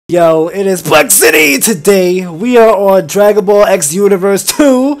Yo, it is Plexiety! Today, we are on Dragon Ball X Universe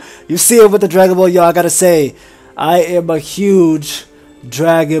 2. You see it with the Dragon Ball. Yo, I gotta say, I am a huge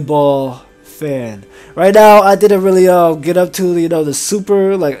Dragon Ball fan. Right now, I didn't really get up to, the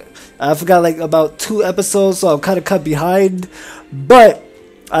super, I forgot about 2 episodes, so I'm kind of cut behind. But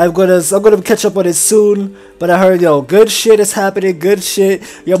I'm gonna catch up on it soon. But I heard, good shit is happening, good shit.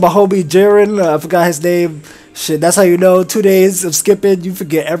 Yo, my homie Jiren, I forgot his name. Shit, that's how you know 2 days of skipping, you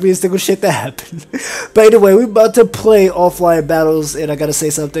forget every single shit that happened. But anyway, we're about to play offline battles, and I gotta say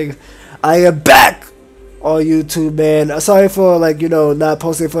something. I am back on YouTube, man. Sorry for not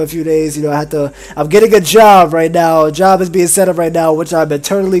posting for a few days. I'm getting a job right now. A job is being set up right now, which I'm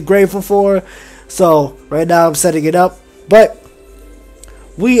eternally grateful for. So right now I'm setting it up, but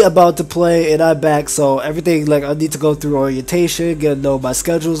we about to play and I'm back, so everything I need to go through orientation, get to know my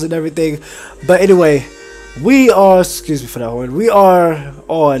schedules and everything. But anyway, we are, excuse me for that horn, we are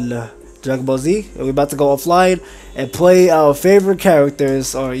on Dragon Ball Z, and we're about to go offline and play our favorite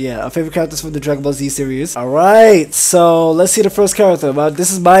characters, our favorite characters from the Dragon Ball Z series. Alright, so let's see the first character.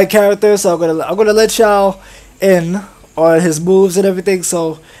 This is my character, so I'm gonna let y'all in on his moves and everything,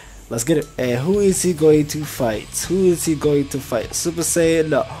 so let's get it. And who is he going to fight? Who is he going to fight? Super Saiyan?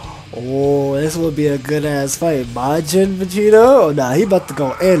 No. Oh, this will be a good ass fight. Majin Vegeta? Oh nah, he about to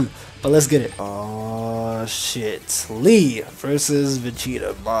go in. But let's get it. Oh shit. Lee versus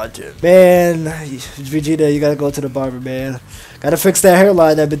Vegeta. Majin. Man, Vegeta, you gotta go to the barber, man. Gotta fix that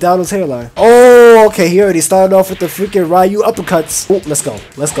hairline, that McDonald's hairline. Oh, okay, he already started off with the freaking Ryu uppercuts. Oh, let's go.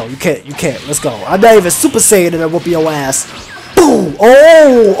 Let's go. You can't. Let's go. I'm not even Super Saiyan and I whoop your ass. Boom!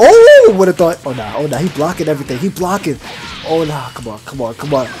 Oh! Would have thought. Oh nah! He blocking everything. He blocking. Oh nah! Come on!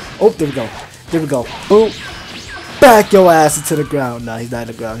 Oh, there we go. Boom! Back your ass into the ground. Nah, he's not in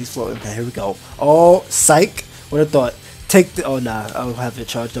the ground. He's floating. Okay, here we go. Oh, psych! Would have thought. Take the. Oh nah! I'll have it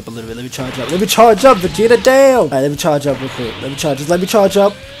charged up a little bit. Let me charge up, Vegeta. Damn! All right, let me charge up real quick. Let me charge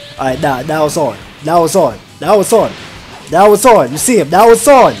up. All right, now it's on. You see him? Now it's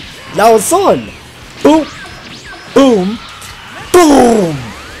on. Boom! Boom! Boom!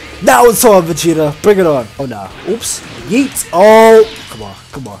 Now it's on, Vegeta. Bring it on. Oh, nah. Oops. Yeet. Oh.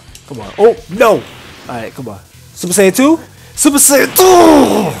 Come on. Oh, no. Alright, come on. Super Saiyan 2? Super Saiyan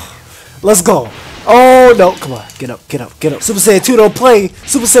 2! Let's go. Oh, no. Come on. Get up. Super Saiyan 2 don't play.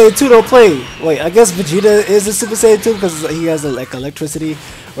 Wait, I guess Vegeta is in Super Saiyan 2 because he has electricity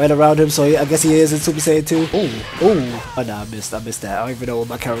right around him, so I guess he is in Super Saiyan 2. Oh, nah, I missed that. I don't even know what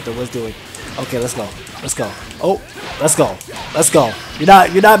my character was doing. Okay, let's go. Oh, let's go.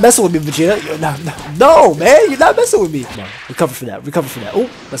 You're not messing with me, Vegeta. No, man, you're not messing with me. Come on, recover for that. Oh,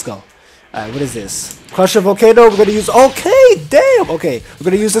 let's go. Alright, what is this? Crush a volcano. We're gonna use. Okay, damn. Okay, we're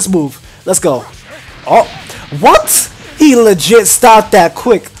gonna use this move. Let's go. Oh, what? He legit stopped that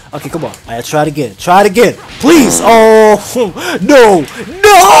quick. Okay, come on. Alright, try it again. Please. Oh, no.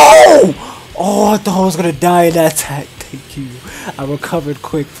 Oh, I thought I was gonna die in that attack. Thank you. I recovered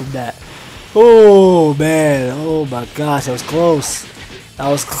quick from that. Oh, man. Oh, my gosh. That was close.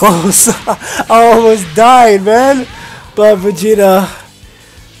 I almost died, man. But Vegeta,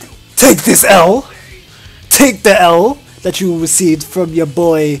 take this L. Take the L that you received from your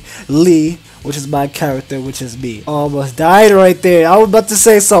boy Lee, which is my character, which is me. Almost died right there. I was about to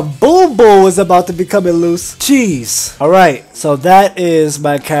say some boom was about to be coming loose. Jeez. Alright, so that is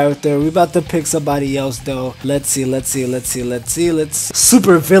my character. We're about to pick somebody else though. Let's see.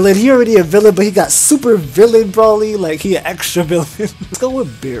 Super villain. He already a villain, but he got super villain probably. Like he an extra villain. Let's go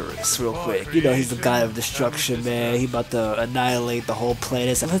with ᗰOᗇE real quick. He's the guy of destruction, man. He about to annihilate the whole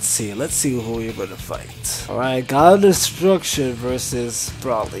planet. So let's see who you're gonna fight. Alright, God of Destruction versus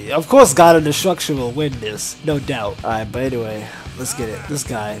Broly. Of course God of Destruction will win this, no doubt. Alright, but anyway, let's get it. This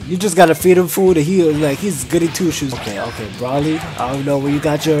guy, you just gotta feed him food and he's goody two shoes. Okay, Broly, I don't know where you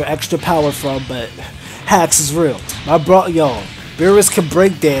got your extra power from, but hacks is real. My ᗰOᗇE can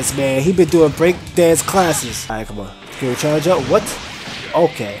break dance, man. He been doing break dance classes. Alright, come on. Can we charge up? What?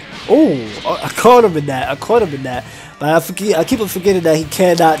 Okay. Oh, I caught him in that. But I keep on forgetting that he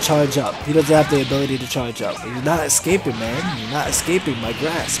cannot charge up. He doesn't have the ability to charge up. You're not escaping, man. You're not escaping my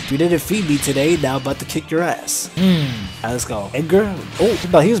grasp. You didn't feed me today, now I'm about to kick your ass. Alright, let's go. Anger. Oh,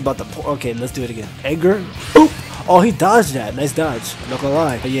 he was about to pour. Okay, let's do it again. Anger. Boop. Oh, he dodged that. Nice dodge. I'm not gonna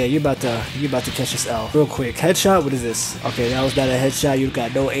lie. But yeah, you're about to catch this L. Real quick. Headshot? What is this? Okay, that was not a headshot. You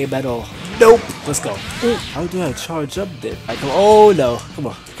got no aim at all. Nope. Let's go. Ooh, how do I charge up then? Oh no. Come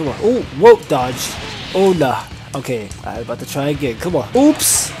on. Oh, whoa, dodge. Oh nah. Okay, I'm about to try again. Come on.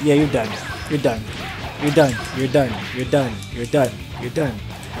 Oops. Yeah, you're done. It's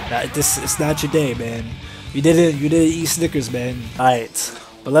not your day, man. You didn't eat Snickers, man. Alright.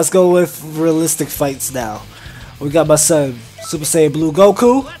 But let's go with realistic fights now. We got my son, Super Saiyan Blue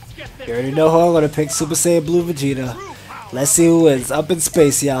Goku. You already know who I'm gonna pick, Super Saiyan Blue Vegeta. Let's see who wins. Up in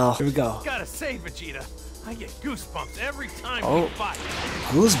space, y'all. Here we go. Gotta say, Vegeta, I get goosebumps every time Oh, we fight.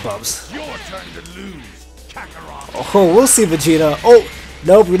 goosebumps. Your turn to lose, Kakarot. Oh, we'll see, Vegeta. Oh,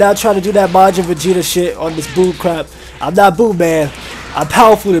 nope, we're not trying to do that Majin Vegeta shit on this Boo crap. I'm not Boo, man. I'm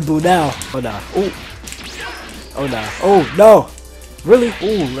powerful than Boo now. Oh, nah. Oh. Oh, nah. Oh, no. Really?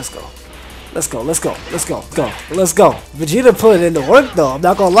 Ooh, let's go. Let's go, let's go, let's go, go, let's go. Vegeta put it in the work though. I'm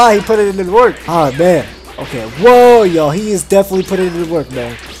not gonna lie, he put it in the work. Oh man. Okay, whoa, yo, he is definitely putting it in the work,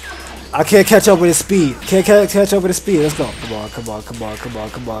 man. I can't catch up with his speed. Can't catch up with his speed. Let's go. Come on, come on, come on, come on,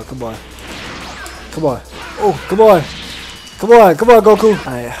 come on, come on. Come on. Oh, come on. Come on, come on, Goku.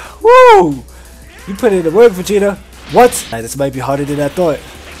 Alright. Woo! You put it in the work, Vegeta. What? Alright, this might be harder than I thought.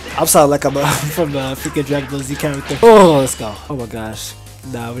 I'm sounding like I'm from a freaking Dragon Ball Z character. Oh, let's go. Oh my gosh.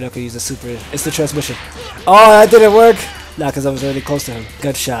 Nah, we're not gonna use the super. It's the transmission. Oh, that didn't work. Nah, because I was already close to him.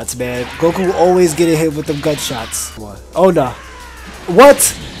 Gunshots, man. Goku always getting hit with them gunshots. What? Oh, no. What?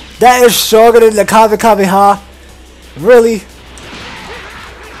 That is stronger than the Kamehameha. Really?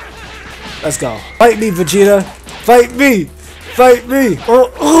 Let's go. Fight me, Vegeta. Fight me. Fight me.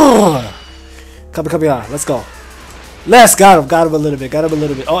 Oh, Kamehameha. Let's go. Let's got him. Got him a little bit. Got him a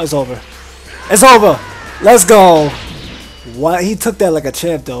little bit. Oh, it's over. It's over. Let's go. Why he took that like a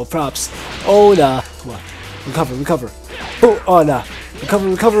champ though? Props. Oh nah. Come on. Recover, recover. Oh nah. Recover,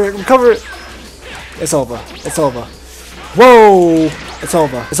 recover it, recover it. It's over. It's over. Whoa! It's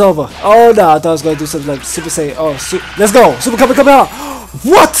over. It's over. Oh nah. I thought I was gonna do something like Super Saiyan. Oh, let's go. Super come out.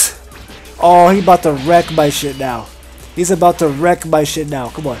 What? Oh, he about to wreck my shit now. He's about to wreck my shit now.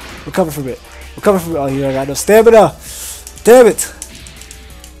 Come on. Recover from it. Recover from it. Oh, you ain't got no stamina. Damn it.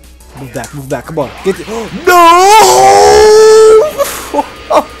 Move back, come on. Get it. No!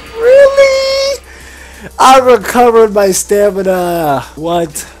 Really? I recovered my stamina.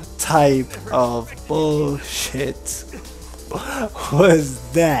 What type of bullshit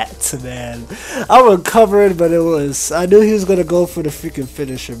was that, man? I recovered, but it was. I knew he was gonna go for the freaking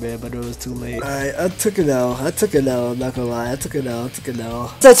finisher, man, but it was too late. Alright, I took it out. I'm not gonna lie. I took it out.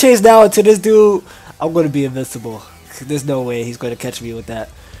 Once I change now into this dude, I'm gonna be invincible. There's no way he's gonna catch me with that.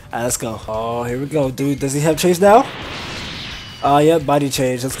 Alright, let's go. Oh, here we go, dude. Does he have change now? Oh, yeah, body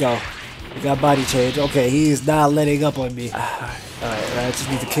change. Let's go. We got body change. Okay, he's not letting up on me. Alright, I just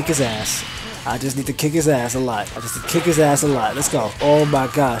need to kick his ass. I just need to kick his ass a lot. Let's go. Oh my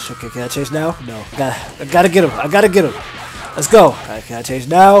gosh. Okay, can I change now? No. I gotta get him. Let's go. Alright, can I change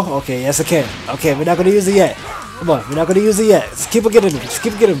now? Okay, yes I can. Okay, we're not gonna use it yet. Come on, we're not gonna use it yet. Just keep on getting him.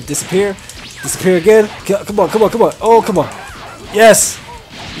 Disappear. Disappear again. Come on. Oh, come on. Yes.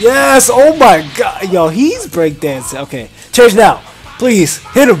 Yes! Oh my god! Yo, he's breakdancing. Okay, change now. Please,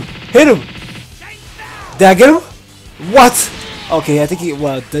 hit him! Did I get him? What? Okay, I think he.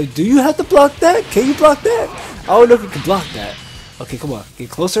 Well, do you have to block that? Can you block that? I don't know if you can block that. Okay, come on. Get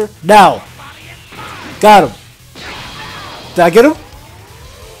closer. Now! Got him! Did I get him?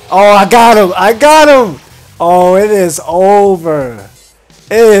 Oh, I got him! Oh, it is over.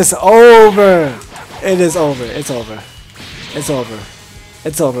 It's over, man.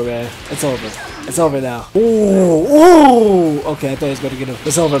 It's over now. Ooh. Okay, I thought he was going to get him.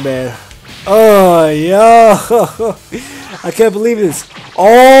 It's over, man. Oh, yeah. I can't believe this.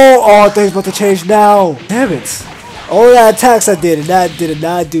 Oh, I thought he was about to change now. Damn it. All that attacks I did, and that did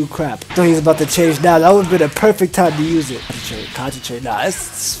not do crap. I thought he was about to change now. That would have been a perfect time to use it. Concentrate. Nah,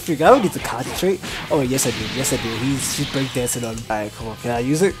 it's freak. I don't need to concentrate. Oh, yes, I do. He's breakdancing on. Alright, come on. Can I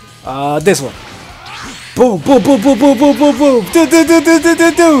use it? This one. Boom.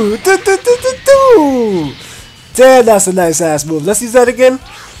 Damn, that's a nice ass move. Let's use that again.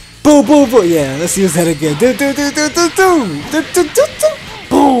 Boom. Yeah, let's use that again.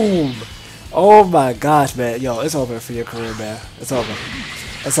 Boom. Oh my gosh, man. Yo, it's over for your career, man. It's over.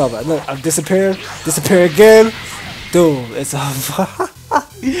 Look, I'm disappear again. Dude, it's over.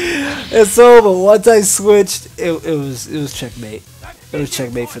 It's over. Once I switched, it was checkmate. It was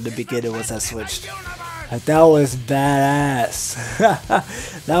checkmate from the beginning once I switched. That was badass.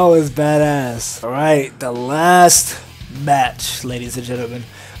 Alright, the last match, ladies and gentlemen.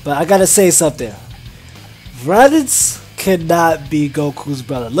 But I gotta say something. Raditz cannot be Goku's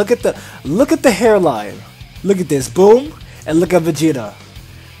brother. Look at the hairline. Look at this. Boom. And look at Vegeta.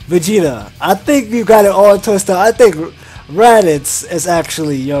 I think you got it all twisted. I think Raditz is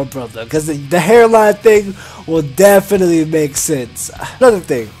actually your brother, because the hairline thing will definitely make sense. Another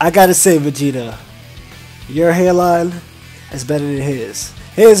thing, I gotta say, Vegeta, your hairline is better than his.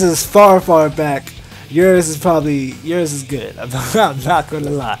 His is far back. Yours is good. I'm not gonna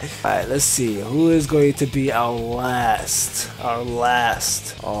lie. Alright, let's see. Who is going to be our last? Our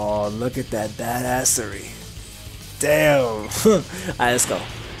last. Oh, look at that badassery. Damn. Alright, let's go.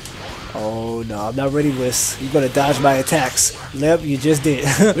 Oh no, I'm not ready, Whis. You're gonna dodge my attacks. Yep, you just did.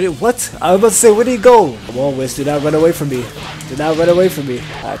 What? I was about to say, where did he go? Come on, Whis. Do not run away from me. Do not run away from me.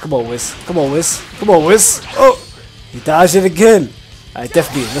 Alright, come on, Whis. Come on, Whis. Come on, Whis. Oh! He dodged it again. Alright,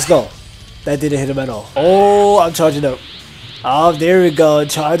 Def Beam. Let's go. That didn't hit him at all. Oh, I'm charging up. Oh, there we go.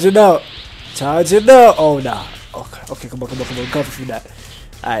 Charging up. Charging up. Oh, nah. Okay, come on. Cover from that.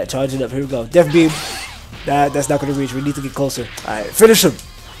 Alright, charging up. Here we go. Def Beam. That's not going to reach. We need to get closer. Alright, finish him.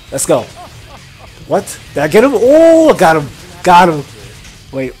 Let's go. What? Did I get him? Oh, I got him. Got him.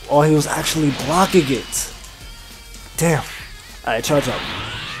 Wait. Oh, he was actually blocking it. Damn. Alright, charge up.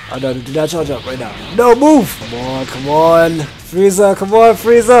 Oh, no, do not charge up right now. No, move. Come on. Frieza, come on,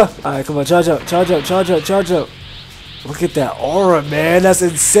 Frieza. Alright, come on, charge up. Look at that aura, man. That's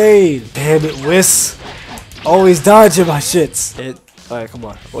insane. Damn it, Whis. Always dodging my shits. Alright, come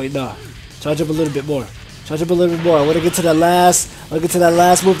on. Wait, nah. Charge up a little bit more. I want to get to that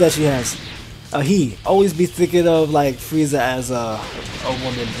last move that she has. He. Always be thinking of like Frieza as a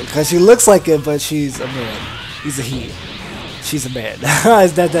woman. Because she looks like it, but she's a man. He's a he. She's a man.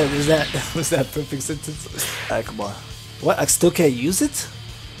 Was that perfect sentence? Alright, come on. What? I still can't use it?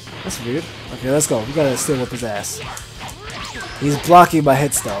 That's weird. Okay, let's go. We gotta still whip his ass. He's blocking my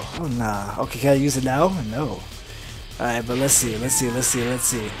hits though. Oh nah. Okay, can I use it now? No. Alright, but let's see.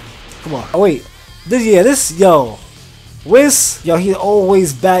 Come on. Oh wait. Whis, yo, he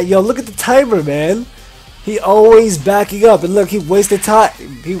always back. Yo, look at the timer, man. He always backing up, and look, he wasted time.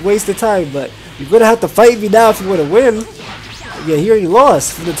 But you're gonna have to fight me now if you want to win. Yeah, he already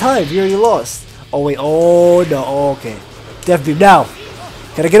lost from the time. Oh wait, oh no, oh, okay. Def Beam now.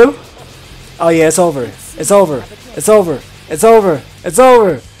 Can I get him? Oh yeah, it's over.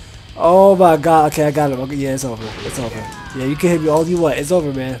 Oh my god. Okay, I got him. Okay, yeah, it's over. Yeah, you can hit me all you want. It's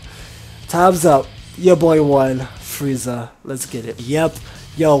over, man. Time's up. Your boy won. Frieza. Let's get it. Yep.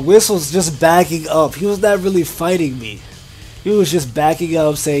 Yo, Whis was just backing up. He was not really fighting me. He was just backing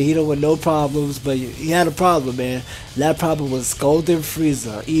up, saying he don't want no problems, but he had a problem, man. That problem was Golden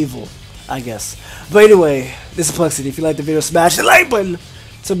Frieza. Evil, I guess. But anyway, this is Plexiety. If you like the video, smash the like button.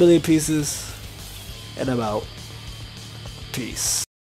 2 million pieces. And I'm out. Peace.